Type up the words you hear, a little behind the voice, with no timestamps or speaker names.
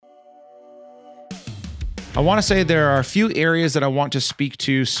I want to say there are a few areas that I want to speak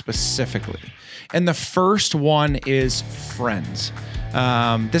to specifically. And the first one is friends.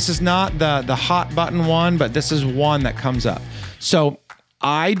 This is not the hot button one, but this is one that comes up. So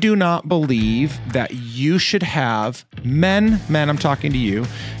I do not believe that you should have, men, I'm talking to you,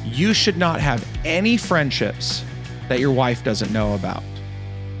 you should not have any friendships that your wife doesn't know about.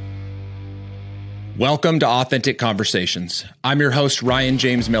 Welcome to Authentic Conversations. I'm your host, Ryan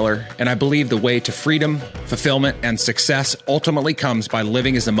James Miller, and I believe the way to freedom, fulfillment, and success ultimately comes by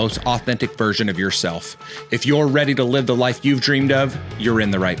living as the most authentic version of yourself. If you're ready to live the life you've dreamed of, you're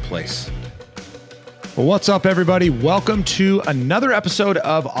in the right place. Well, what's up, everybody? Welcome to another episode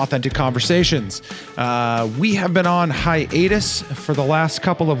of Authentic Conversations. We have been on hiatus for the last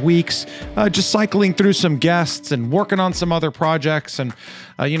couple of weeks, just cycling through some guests and working on some other projects. And,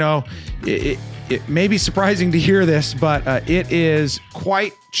 it may be surprising to hear this, but it is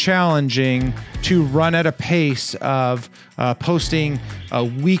quite challenging to run at a pace of posting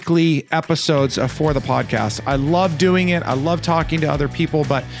weekly episodes for the podcast. I love doing it. I love talking to other people,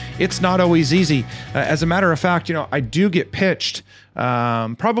 but it's not always easy. As a matter of fact, I do get pitched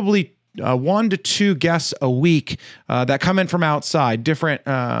probably 1 to 2 guests a week that come in from outside, different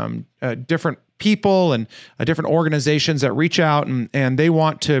people and different organizations that reach out and they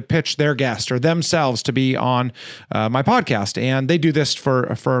want to pitch their guest or themselves to be on my podcast. And they do this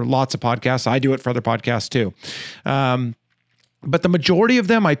for lots of podcasts. I do it for other podcasts too. But the majority of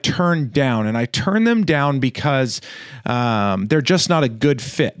them I turn down, and I turn them down because they're just not a good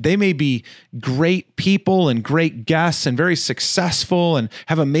fit. They may be great people and great guests and very successful and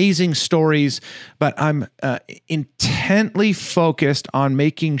have amazing stories, but I'm intently focused on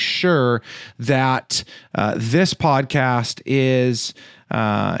making sure that this podcast is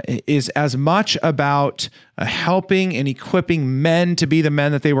as much about helping and equipping men to be the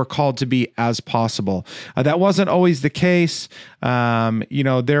men that they were called to be as possible. That wasn't always the case.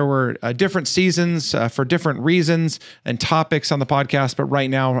 There were different seasons for different reasons and topics on the podcast, but right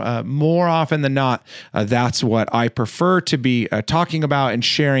now, more often than not, that's what I prefer to be talking about and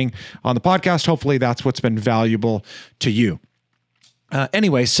sharing on the podcast. Hopefully that's what's been valuable to you.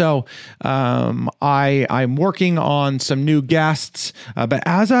 Anyway, so I'm working on some new guests, but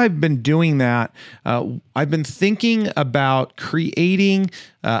as I've been doing that, I've been thinking about creating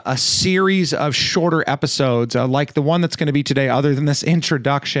a series of shorter episodes like the one that's going to be today, other than this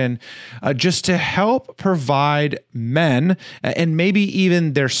introduction, just to help provide men and maybe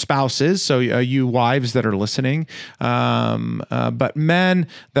even their spouses, so you wives that are listening, but men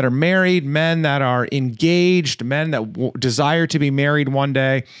that are married, men that are engaged, men that desire to be married one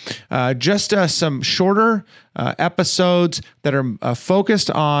day, just some shorter episodes that are focused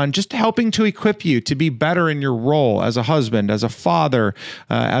on just helping to equip you to be better in your role as a husband, as a father,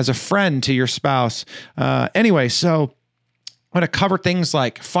 as a friend to your spouse. Anyway, so I'm going to cover things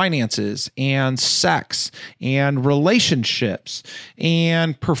like finances and sex and relationships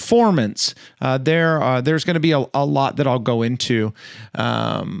and performance. There's going to be a lot that I'll go into,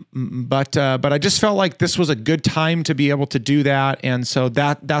 but I just felt like this was a good time to be able to do that, and so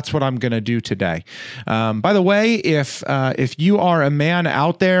that's what I'm going to do today. By the way, if you are a man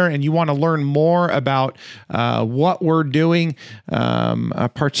out there and you want to learn more about what we're doing,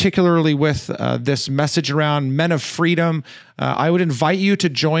 particularly with this message around Men of Freedom, I would invite you to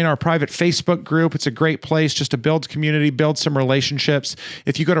join our private Facebook group. It's a great place just to build community, build some relationships.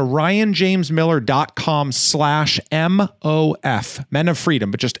 If you go to ryanjamesmiller.com/MOF, Men of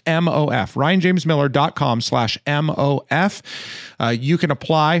Freedom, but just MOF, ryanjamesmiller.com/MOF, you can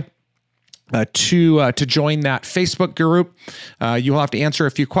apply to join that Facebook group. You'll have to answer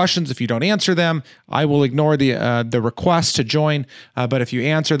a few questions. If you don't answer them, I will ignore the request to join. But if you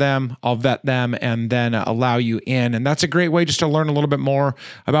answer them, I'll vet them and then allow you in. And that's a great way just to learn a little bit more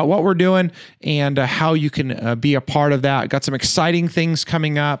about what we're doing and how you can be a part of that. Got some exciting things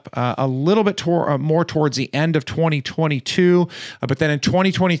coming up a little bit more towards the end of 2022. But then in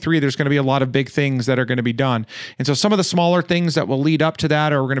 2023, there's going to be a lot of big things that are going to be done. And so some of the smaller things that will lead up to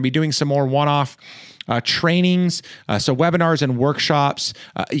that are we're going to be doing some more one-off trainings, so webinars and workshops,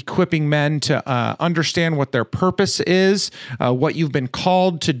 equipping men to understand what their purpose is, what you've been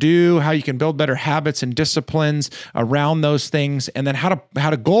called to do, how you can build better habits and disciplines around those things, and then how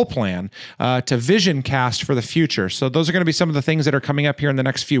to goal plan, to vision cast for the future. So those are going to be some of the things that are coming up here in the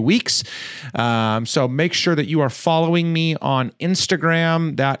next few weeks. So make sure that you are following me on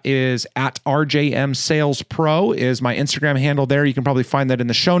Instagram. That is at RJM Sales Pro is my Instagram handle there. You can probably find that in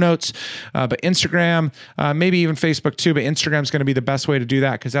the show notes. But Instagram Instagram, maybe even Facebook too, but Instagram is going to be the best way to do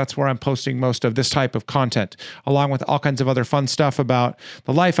that because that's where I'm posting most of this type of content, along with all kinds of other fun stuff about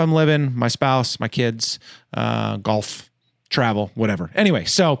the life I'm living, my spouse, my kids, golf, travel, whatever. Anyway,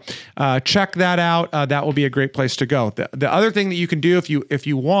 so check that out. That will be a great place to go. The other thing that you can do if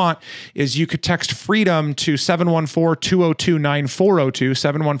you want is you could text freedom to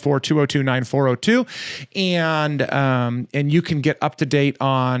 714-202-9402, 714-202-9402, and you can get up to date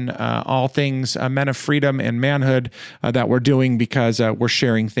on all things Men of Freedom and manhood that we're doing because we're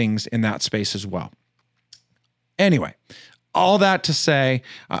sharing things in that space as well. Anyway, all that to say,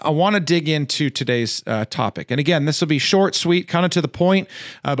 I want to dig into today's topic. And again, this will be short, sweet, kind of to the point,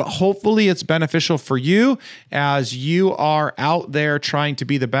 but hopefully it's beneficial for you as you are out there trying to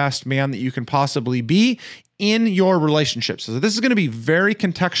be the best man that you can possibly be in your relationships. So this is going to be very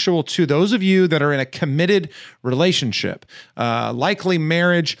contextual to those of you that are in a committed relationship, likely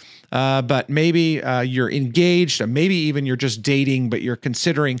marriage, but maybe you're engaged, or maybe even you're just dating, but you're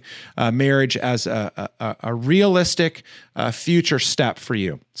considering marriage as a realistic future step for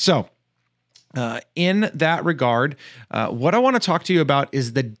you. So in that regard, what I want to talk to you about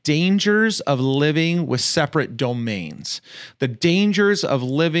is the dangers of living with separate domains, the dangers of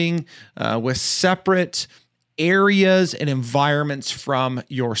living with separate areas and environments from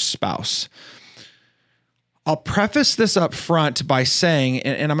your spouse. I'll preface this up front by saying,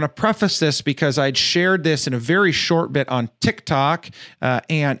 and I'm going to preface this because I'd shared this in a very short bit on TikTok,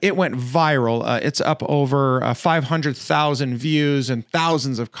 and it went viral. It's up over 500,000 views and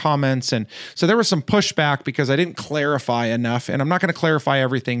thousands of comments. And so there was some pushback because I didn't clarify enough, and I'm not going to clarify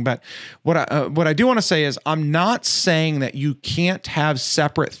everything. But what I do want to say is I'm not saying that you can't have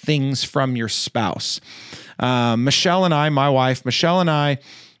separate things from your spouse. Michelle and I, my wife, Michelle and I,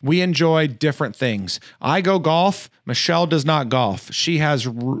 we enjoy different things. I go golf. Michelle does not golf. She has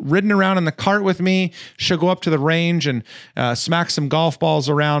ridden around in the cart with me. She'll go up to the range and smack some golf balls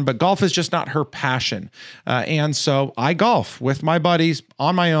around, but golf is just not her passion. And so I golf with my buddies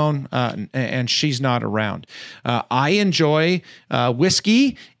on my own, and she's not around. I enjoy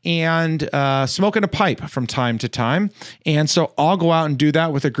whiskey and smoking a pipe from time to time. And so I'll go out and do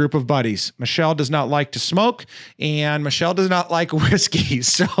that with a group of buddies. Michelle does not like to smoke, and Michelle does not like whiskey.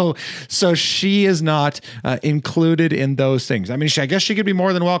 So she is not included in those things. I mean, I guess she could be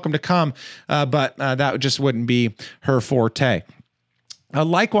more than welcome to come, but that just wouldn't be her forte.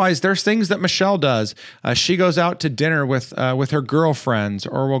 Likewise, there's things that Michelle does. She goes out to dinner with her girlfriends,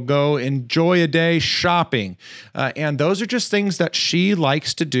 or will go enjoy a day shopping. And those are just things that she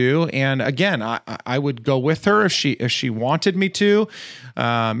likes to do. And again, I would go with her if she wanted me to.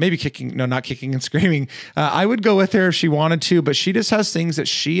 Maybe not kicking and screaming. I would go with her if she wanted to, but she just has things that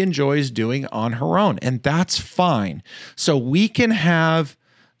she enjoys doing on her own, and that's fine. So we can have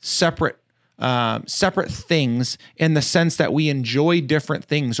separate things in the sense that we enjoy different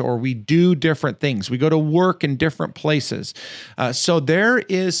things, or we do different things. We go to work in different places. So there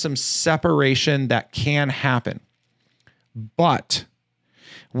is some separation that can happen, but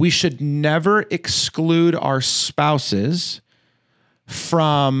we should never exclude our spouses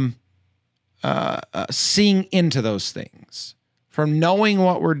from seeing into those things, from knowing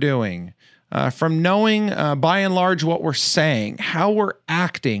what we're doing, from knowing by and large what we're saying, how we're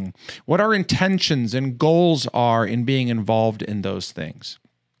acting, what our intentions and goals are in being involved in those things.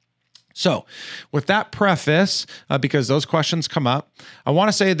 So with that preface, because those questions come up, I want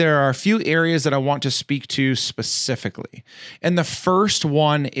to say there are a few areas that I want to speak to specifically. And the first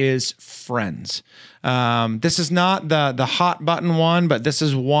one is friends. This is not the hot button one, but this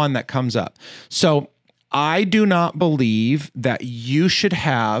is one that comes up. So I do not believe that you should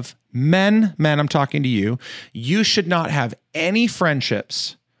have men, I'm talking to you, you should not have any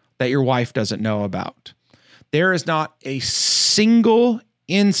friendships that your wife doesn't know about. There is not a single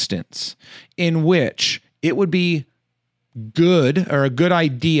instance in which it would be good or a good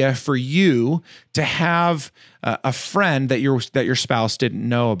idea for you to have a friend that your spouse didn't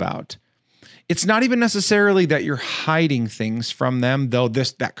know about. It's not even necessarily that you're hiding things from them, though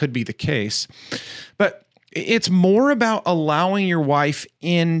that could be the case. But it's more about allowing your wife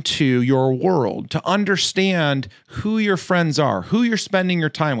into your world to understand who your friends are, who you're spending your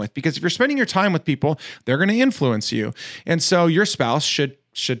time with. Because if you're spending your time with people, they're going to influence you. And so your spouse should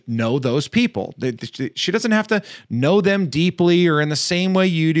know those people. She doesn't have to know them deeply or in the same way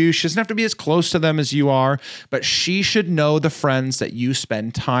you do. She doesn't have to be as close to them as you are, but she should know the friends that you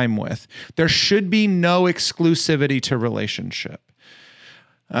spend time with. There should be no exclusivity to relationship.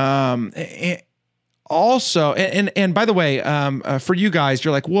 Also, and by the way, for you guys,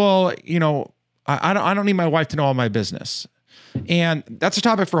 you're like, well, I don't need my wife to know all my business. And that's a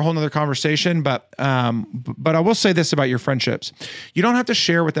topic for a whole nother conversation. But I will say this about your friendships. You don't have to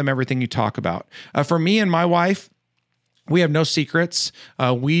share with them everything you talk about. For me and my wife, we have no secrets.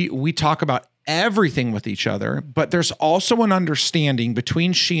 We talk about everything with each other, but there's also an understanding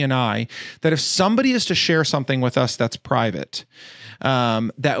between she and I that if somebody is to share something with us that's private,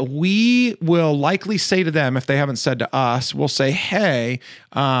 that we will likely say to them, if they haven't said to us, we'll say, hey,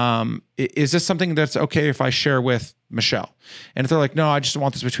 is this something that's okay if I share with Michelle? And if they're like, no, I just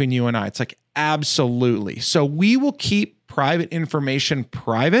want this between you and I, it's like, absolutely. So we will keep private information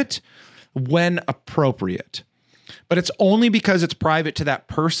private when appropriate. But it's only because it's private to that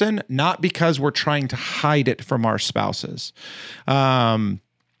person, not because we're trying to hide it from our spouses.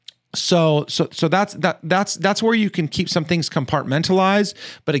 So that's where you can keep some things compartmentalized.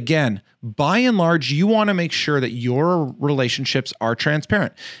 But again, by and large, you want to make sure that your relationships are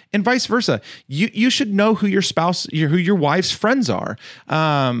transparent, and vice versa. You should know who your wife's friends are.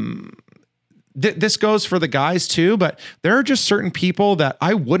 This goes for the guys too, but there are just certain people that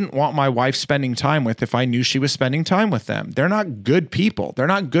I wouldn't want my wife spending time with if I knew she was spending time with them. They're not good people. They're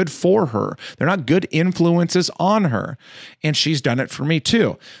not good for her. They're not good influences on her. And she's done it for me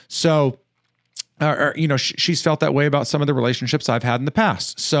too. So, she's felt that way about some of the relationships I've had in the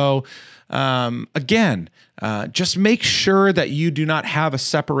past. So, again, just make sure that you do not have a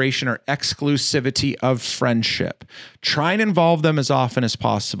separation or exclusivity of friendship. Try and involve them as often as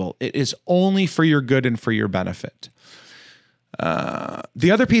possible. It is only for your good and for your benefit.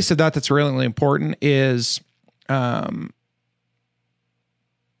 The other piece of that that's really, really important is, for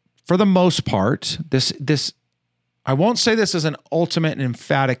the most part, this I won't say this is an ultimate and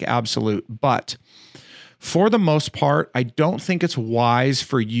emphatic absolute, but for the most part, I don't think it's wise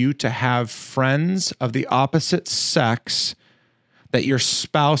for you to have friends of the opposite sex that your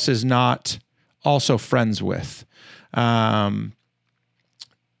spouse is not also friends with. There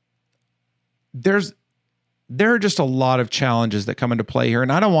are just a lot of challenges that come into play here,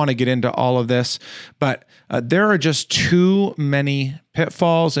 and I don't want to get into all of this, but there are just too many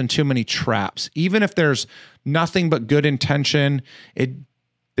pitfalls and too many traps. Even if there's nothing but good intention,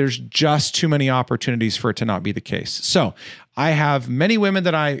 there's just too many opportunities for it to not be the case. So I have many women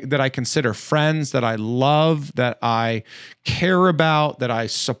that I consider friends, that I love, that I care about, that I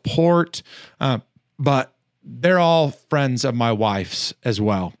support, but they're all friends of my wife's as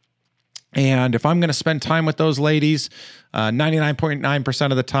well. And if I'm going to spend time with those ladies,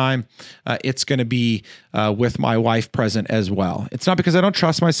 99.9% of the time, it's going to be with my wife present as well. It's not because I don't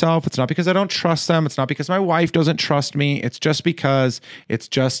trust myself. It's not because I don't trust them. It's not because my wife doesn't trust me. It's just because it's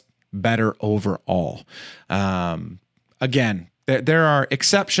just better overall. Again, there are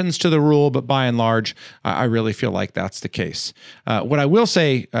exceptions to the rule, but by and large, I really feel like that's the case. What I will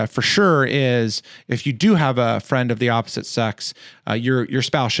say for sure is if you do have a friend of the opposite sex, your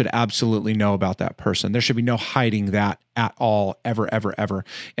spouse should absolutely know about that person. There should be no hiding that at all, ever, ever, ever.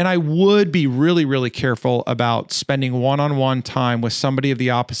 And I would be really, really careful about spending one-on-one time with somebody of the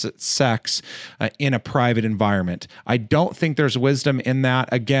opposite sex in a private environment. I don't think there's wisdom in that.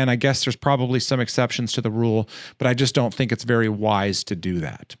 Again, I guess there's probably some exceptions to the rule, but I just don't think it's very wise to do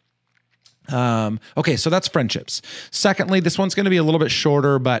that. Okay, so that's friendships. Secondly, this one's going to be a little bit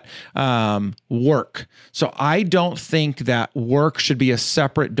shorter, but work. So I don't think that work should be a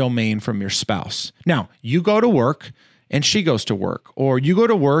separate domain from your spouse. Now, you go to work and she goes to work, or you go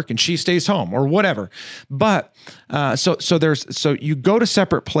to work and she stays home, or whatever. But so you go to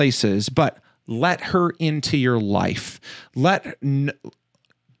separate places, but let her into your life.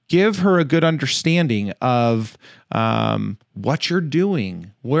 Give her a good understanding of what you're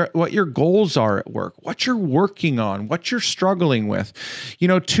doing, what your goals are at work, what you're working on, what you're struggling with.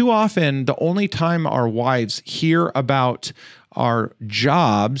 Too often, the only time our wives hear about our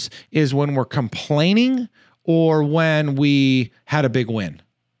jobs is when we're complaining or when we had a big win.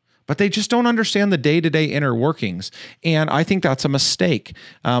 But they just don't understand the day-to-day inner workings. And I think that's a mistake.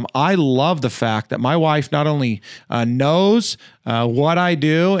 I love the fact that my wife not only knows what I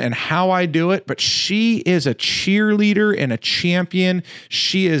do and how I do it, but she is a cheerleader and a champion.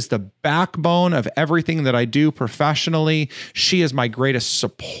 She is the backbone of everything that I do professionally. She is my greatest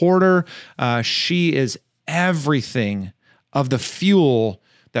supporter. She is everything of the fuel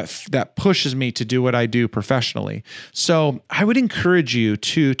that pushes me to do what I do professionally. So I would encourage you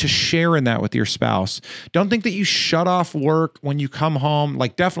to share in that with your spouse. Don't think that you shut off work when you come home.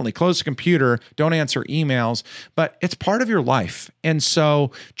 Like, definitely close the computer, don't answer emails, but it's part of your life. And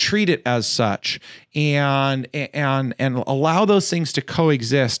so treat it as such and allow those things to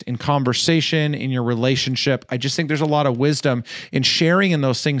coexist in conversation, in your relationship. I just think there's a lot of wisdom in sharing in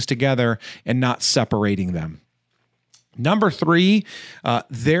those things together and not separating them. Number three,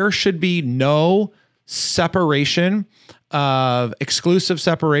 there should be no exclusive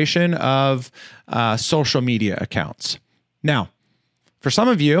separation of social media accounts. Now, for some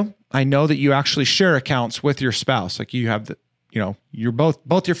of you, I know that you actually share accounts with your spouse. Like you have you're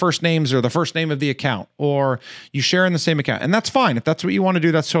both your first names or the first name of the account, or you share in the same account. And that's fine. If that's what you want to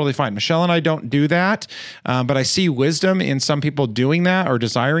do, that's totally fine. Michelle and I don't do that. But I see wisdom in some people doing that or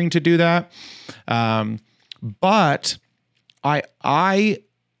desiring to do that. But I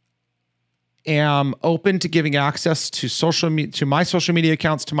am open to giving access to my social media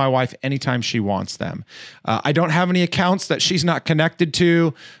accounts to my wife anytime she wants them. I don't have any accounts that she's not connected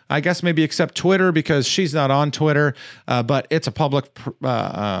to, I guess maybe except Twitter because she's not on Twitter, but it's a public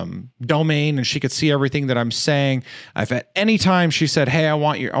domain and she could see everything that I'm saying. If at any time she said, hey, I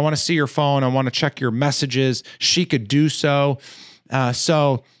want to see your phone, I want to check your messages, she could do so.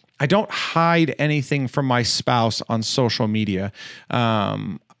 So I don't hide anything from my spouse on social media.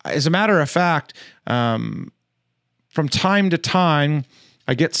 As a matter of fact, from time to time,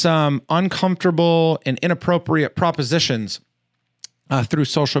 I get some uncomfortable and inappropriate propositions through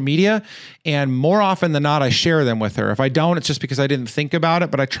social media. And more often than not, I share them with her. If I don't, it's just because I didn't think about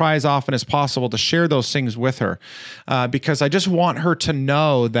it, but I try as often as possible to share those things with her because I just want her to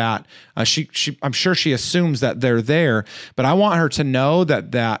know that I'm sure she assumes that they're there, but I want her to know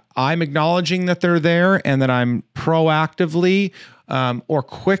that I'm acknowledging that they're there and that I'm proactively or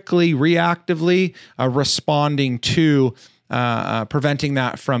quickly, reactively responding to preventing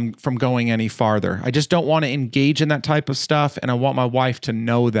that from going any farther. I just don't want to engage in that type of stuff, and I want my wife to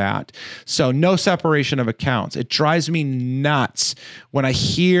know that. So no separation of accounts. It drives me nuts when I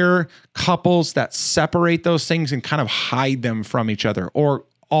hear couples that separate those things and kind of hide them from each other or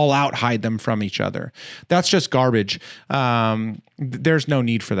all out hide them from each other. That's just garbage. There's no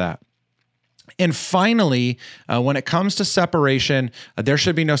need for that. And finally, when it comes to separation, there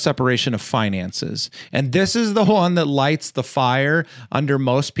should be no separation of finances. And this is the one that lights the fire under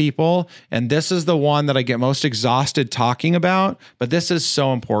most people. And this is the one that I get most exhausted talking about. But this is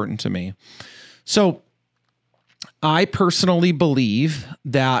so important to me. So I personally believe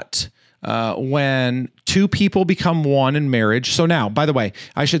that when two people become one in marriage. So now, by the way,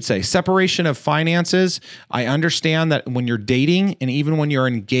 I should say separation of finances. I understand that when you're dating and even when you're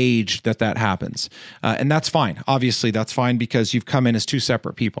engaged, that happens. And that's fine. Obviously, that's fine because you've come in as two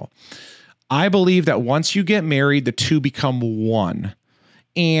separate people. I believe that once you get married, the two become one.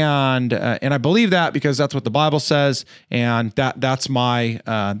 And I believe that because that's what the Bible says, and that's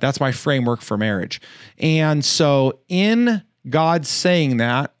my framework for marriage. And so in God saying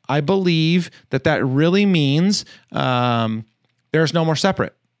that, I believe that really means there's no more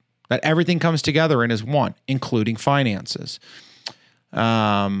separate, that everything comes together and is one, including finances.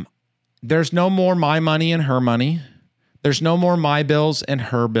 There's no more my money and her money. There's no more my bills and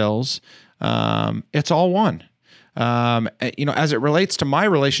her bills. It's all one. As it relates to my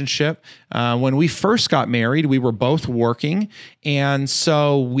relationship, when we first got married, we were both working. And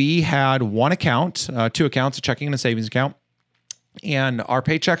so we had one account, two accounts, a checking and a savings account. And our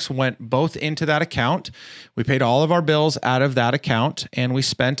paychecks went both into that account. We paid all of our bills out of that account, and we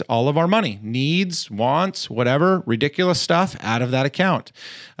spent all of our money, needs, wants, whatever, ridiculous stuff out of that account.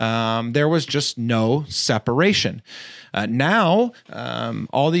 There was just no separation. Now,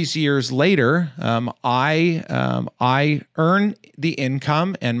 all these years later, I earn the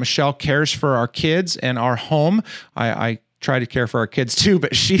income, and Michelle cares for our kids and our home. I try to care for our kids too,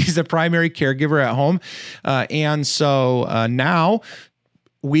 but she's the primary caregiver at home. And so now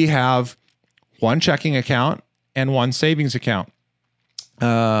we have one checking account and one savings account.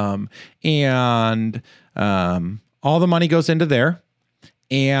 And all the money goes into there.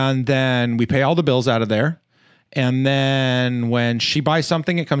 And then we pay all the bills out of there. And then when she buys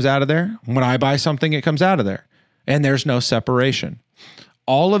something, it comes out of there. When I buy something, it comes out of there. And there's no separation.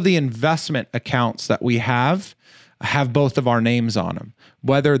 All of the investment accounts that we have both of our names on them,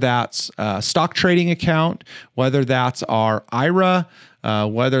 whether that's a stock trading account, whether that's our IRA,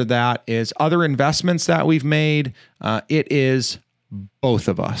 whether that is other investments that we've made. It is both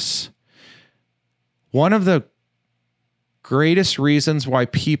of us. One of the greatest reasons why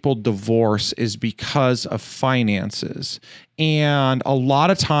people divorce is because of finances. And a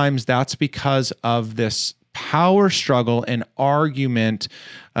lot of times that's because of this power struggle and argument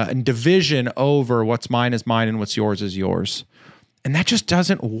and division over what's mine is mine and what's yours is yours. And that just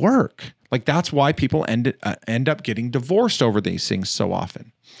doesn't work. Like that's why people end up getting divorced over these things so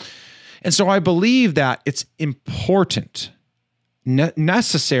often. And so I believe that it's important,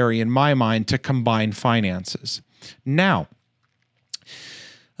 necessary in my mind to combine finances. Now,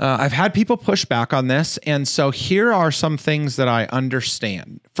 I've had people push back on this. And so here are some things that I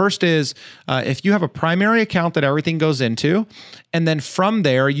understand. First is if you have a primary account that everything goes into, and then from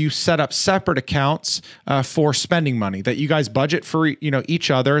there you set up separate accounts for spending money that you guys budget for,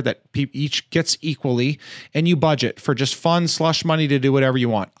 each other, that each gets equally, and you budget for just fun slush money to do whatever you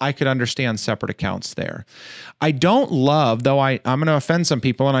want. I could understand separate accounts there. I don't love, though I'm going to offend some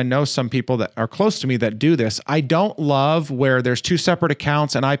people, and I know some people that are close to me that do this. I don't love where there's two separate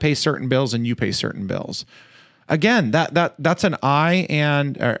accounts and I pay certain bills and you pay certain bills. Again, that's an I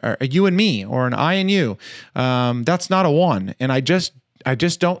and a you and me, or an I and you. That's not a one. And I just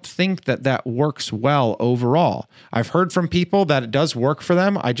don't think that works well overall. I've heard from people that it does work for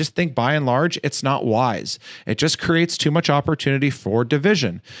them. I just think by and large, it's not wise. It just creates too much opportunity for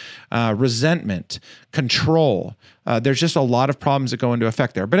division, resentment, control. There's just a lot of problems that go into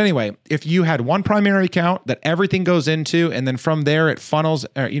effect there. But anyway, if you had one primary account that everything goes into, and then from there it funnels,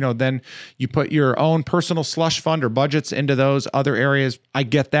 then you put your own personal slush fund or budgets into those other areas. I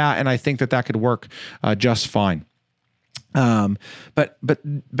get that. And I think that could work just fine. But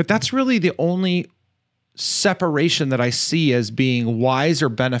that's really the only separation that I see as being wise or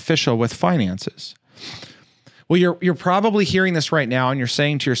beneficial with finances. Well, you're probably hearing this right now and you're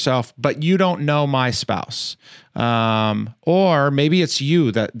saying to yourself, but you don't know my spouse. Or maybe it's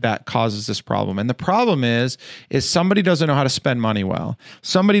you that causes this problem. And the problem is somebody doesn't know how to spend money well.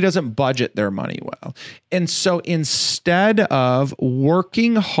 Somebody doesn't budget their money well. And so instead of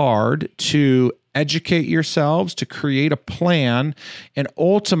working hard to educate yourselves, to create a plan, and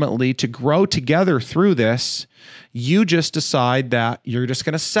ultimately to grow together through this, you just decide that you're just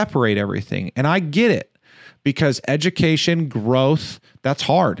going to separate everything. And I get it, because education, growth, that's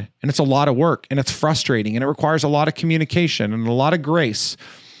hard, and it's a lot of work, and it's frustrating, and it requires a lot of communication and a lot of grace.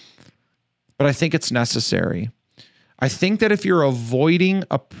 But I think it's necessary. I think that if you're avoiding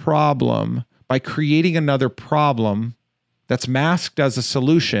a problem by creating another problem that's masked as a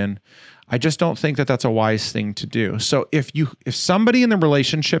solution, I just don't think that that's a wise thing to do. So if somebody in the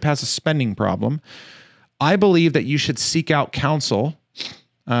relationship has a spending problem, I believe that you should seek out counsel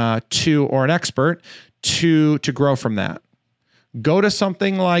or an expert to grow from that. Go to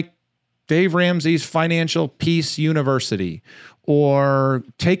something like Dave Ramsey's Financial Peace University, or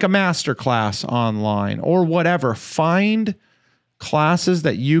take a master class online, or whatever. Find classes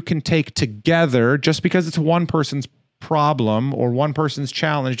that you can take together. Just because it's one person's problem or one person's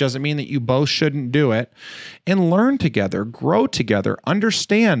challenge doesn't mean that you both shouldn't do it. And learn together, grow together,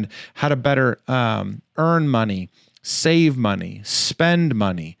 understand how to better earn money, save money, spend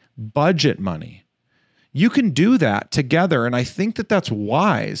money, budget money. You can do that together, and I think that that's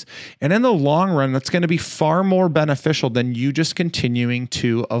wise. And in the long run, that's going to be far more beneficial than you just continuing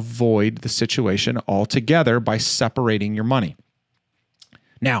to avoid the situation altogether by separating your money.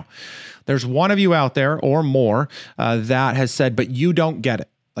 Now, there's one of you out there or more that has said, but you don't get it.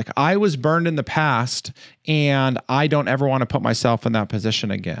 Like, I was burned in the past, and I don't ever want to put myself in that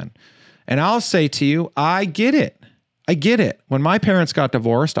position again. And I'll say to you, I get it. I get it. When my parents got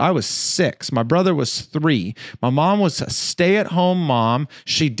divorced, I was 6. My brother was 3. My mom was a stay-at-home mom.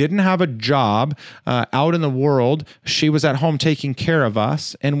 She didn't have a job out in the world. She was at home taking care of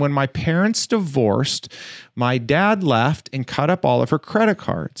us. And when my parents divorced, my dad left and cut up all of her credit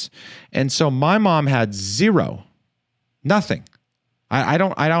cards. And so my mom had nothing. I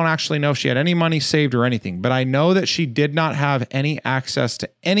don't actually know if she had any money saved or anything, but I know that she did not have any access to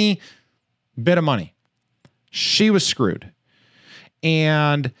any bit of money. She was screwed.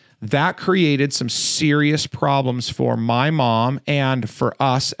 And that created some serious problems for my mom and for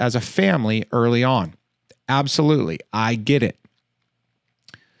us as a family early on. Absolutely. I get it.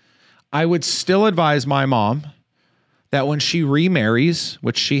 I would still advise my mom that when she remarries,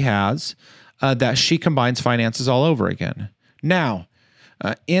 which she has, that she combines finances all over again. Now,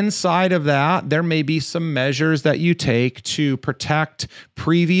 inside of that, there may be some measures that you take to protect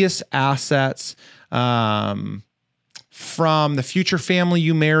previous assets from the future family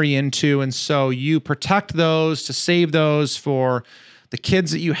you marry into. And so you protect those to save those for the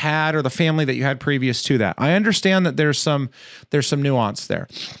kids that you had or the family that you had previous to that. I understand that there's some nuance there.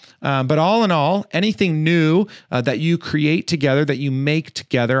 But all in all, anything new that you create together, that you make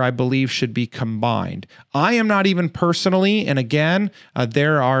together, I believe should be combined. I am not even personally, and again,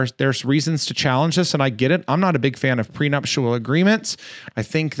 there's reasons to challenge this, and I get it. I'm not a big fan of prenuptial agreements. I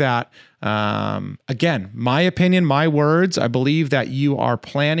think that, again, my opinion, my words, I believe that you are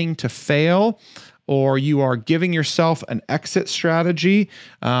planning to fail, or you are giving yourself an exit strategy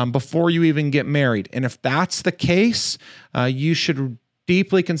before you even get married. And if that's the case, you should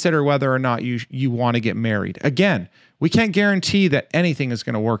deeply consider whether or not you want to get married. Again, We can't guarantee that anything is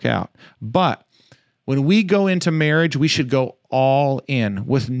going to work out. But when we go into marriage, we should go all in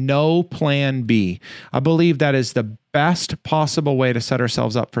with no plan B. I believe that is the best possible way to set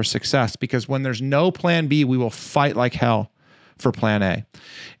ourselves up for success, because when there's no plan B, we will fight like hell for plan A.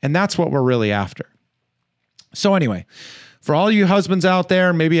 And that's what we're really after. So anyway, for all you husbands out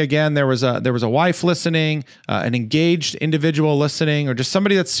there, maybe again, there was a wife listening, an engaged individual listening, or just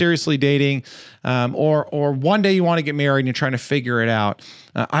somebody that's seriously dating, or one day you want to get married and you're trying to figure it out.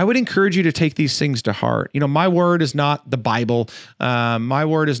 I would encourage you to take these things to heart. My word is not the Bible. My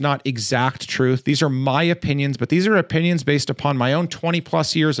word is not exact truth. These are my opinions, but these are opinions based upon my own 21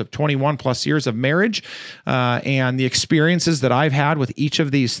 plus years of marriage, and the experiences that I've had with each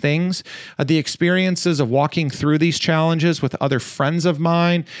of these things, the experiences of walking through these challenges with other friends of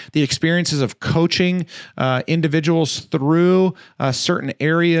mine, the experiences of coaching individuals through certain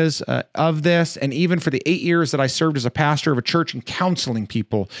areas of this, and even for the 8 years that I served as a pastor of a church and counseling people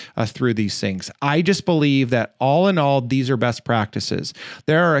through these things. I just believe that all in all, these are best practices.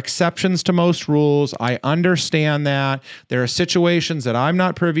 There are exceptions to most rules. I understand that. There are situations that I'm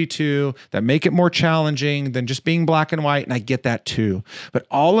not privy to that make it more challenging than just being black and white, and I get that too. But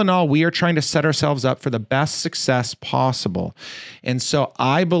all in all, we are trying to set ourselves up for the best success possible. And so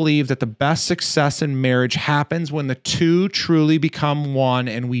I believe that the best success in marriage happens when the two truly become one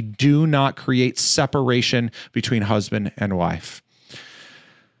and we do not create separation between husband and wife.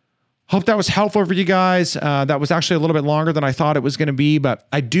 Hope that was helpful for you guys. That was actually a little bit longer than I thought it was going to be, but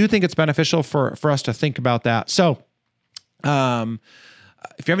I do think it's beneficial for us to think about that. So,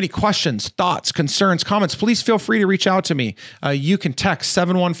 if you have any questions, thoughts, concerns, comments, please feel free to reach out to me. You can text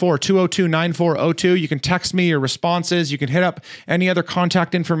 714-202-9402. You can text me your responses. You can hit up any other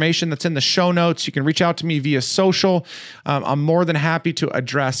contact information that's in the show notes. You can reach out to me via social. I'm more than happy to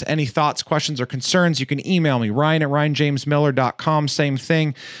address any thoughts, questions, or concerns. You can email me, ryan@ryanjamesmiller.com. Same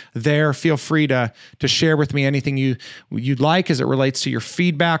thing there. Feel free to share with me anything you'd like as it relates to your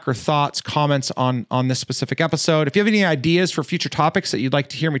feedback or thoughts, comments on this specific episode. If you have any ideas for future topics that you'd like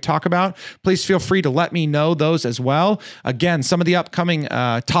to hear me talk about, please feel free to let me know those as well. Again, some of the upcoming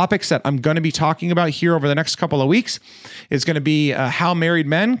topics that I'm going to be talking about here over the next couple of weeks is going to be how married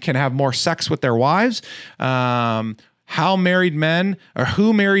men can have more sex with their wives, who married men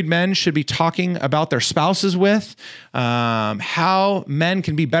should be talking about their spouses with, how men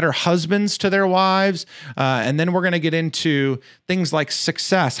can be better husbands to their wives. And then we're going to get into things like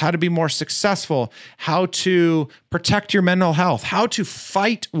success, how to be more successful, how to protect your mental health, how to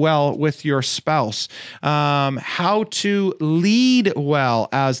fight well with your spouse, how to lead well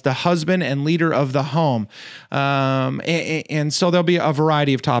as the husband and leader of the home. And so there'll be a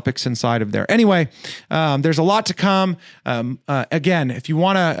variety of topics inside of there. Anyway, there's a lot to come. Again, if you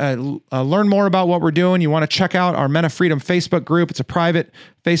want to learn more about what we're doing, you want to check out our Men of Freedom Facebook group. It's a private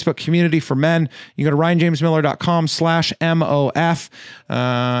Facebook community for men. You go to ryanjamesmiller.com/MOF.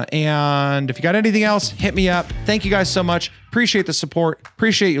 And if you got anything else, hit me up. Thank you guys so much. Appreciate the support.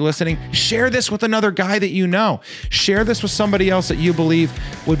 Appreciate you listening. Share this with another guy that you know. Share this with somebody else that you believe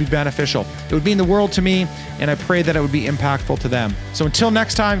would be beneficial. It would mean the world to me, and I pray that it would be impactful to them. So until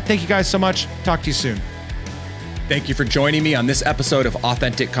next time, thank you guys so much. Talk to you soon. Thank you for joining me on this episode of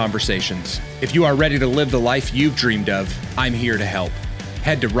Authentic Conversations. If you are ready to live the life you've dreamed of, I'm here to help.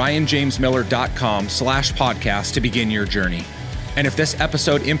 Head to ryanjamesmiller.com/podcast to begin your journey. And if this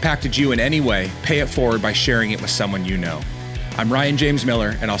episode impacted you in any way, pay it forward by sharing it with someone you know. I'm Ryan James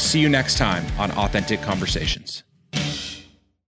Miller, and I'll see you next time on Authentic Conversations.